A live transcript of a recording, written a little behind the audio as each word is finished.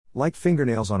Like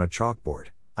fingernails on a chalkboard,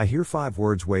 I hear 5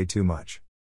 words way too much.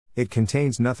 It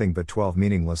contains nothing but 12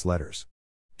 meaningless letters.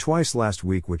 Twice last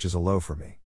week, which is a low for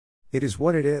me. It is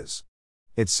what it is.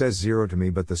 It says 0 to me,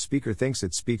 but the speaker thinks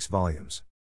it speaks volumes.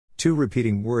 2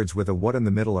 repeating words with a what in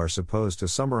the middle are supposed to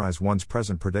summarize one's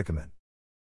present predicament.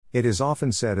 It is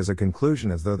often said as a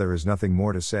conclusion as though there is nothing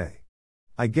more to say.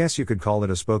 I guess you could call it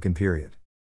a spoken period.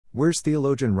 Where's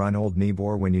theologian Reinhold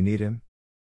Niebuhr when you need him?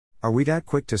 Are we that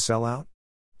quick to sell out?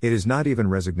 It is not even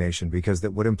resignation, because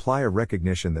that would imply a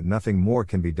recognition that nothing more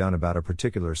can be done about a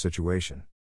particular situation.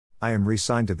 I am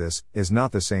resigned to this is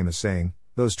not the same as saying,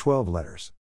 those 12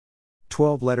 letters.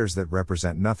 12 letters that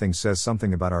represent nothing says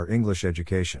something about our English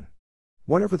education.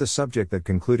 Whatever the subject, that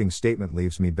concluding statement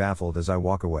leaves me baffled as I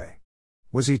walk away.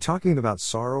 Was he talking about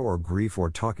sorrow or grief,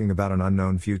 or talking about an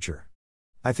unknown future?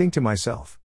 I think to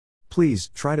myself,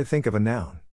 please try to think of a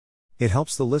noun. It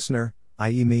helps the listener,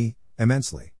 i.e. me,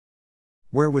 immensely.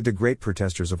 Where would the great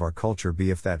protesters of our culture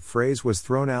be if that phrase was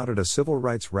thrown out at a civil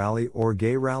rights rally, or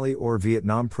gay rally, or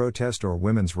Vietnam protest, or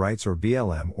women's rights, or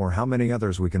BLM, or how many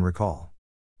others we can recall?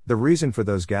 The reason for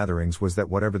those gatherings was that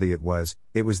whatever the it was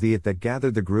the it that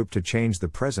gathered the group to change the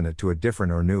present it to a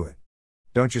different or new it.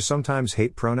 Don't you sometimes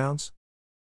hate pronouns?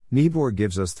 Niebuhr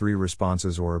gives us 3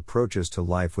 responses or approaches to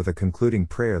life with a concluding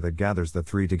prayer that gathers the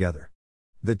 3 together.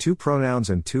 The 2 pronouns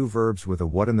and 2 verbs with a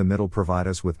what in the middle provide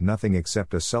us with nothing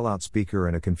except a sellout speaker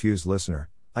and a confused listener,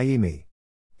 i.e. me.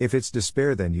 If it's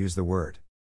despair, then use the word.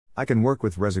 I can work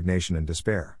with resignation and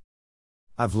despair.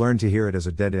 I've learned to hear it as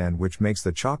a dead end, which makes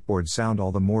the chalkboard sound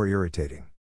all the more irritating.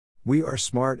 We are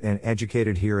smart and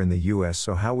educated here in the US,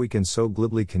 so how we can so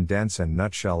glibly condense and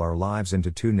nutshell our lives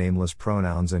into 2 nameless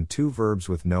pronouns and 2 verbs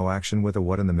with no action with a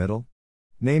what in the middle?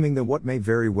 Naming the what may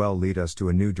very well lead us to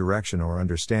a new direction or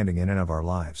understanding in and of our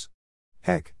lives.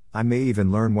 Heck, I may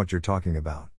even learn what you're talking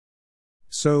about.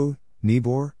 So,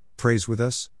 Niebuhr, prays with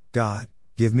us, God,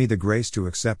 give me the grace to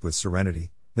accept with serenity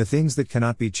the things that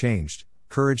cannot be changed,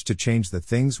 courage to change the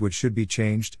things which should be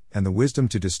changed, and the wisdom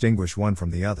to distinguish one from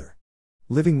the other.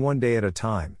 Living one day at a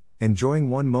time,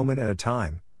 enjoying one moment at a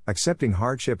time, accepting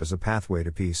hardship as a pathway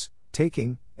to peace,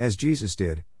 taking, as Jesus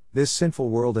did, this sinful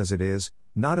world as it is,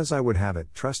 not as I would have it,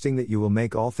 trusting that you will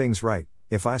make all things right,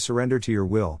 if I surrender to your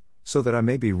will, so that I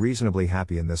may be reasonably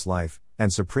happy in this life,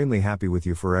 and supremely happy with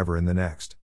you forever in the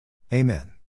next. Amen.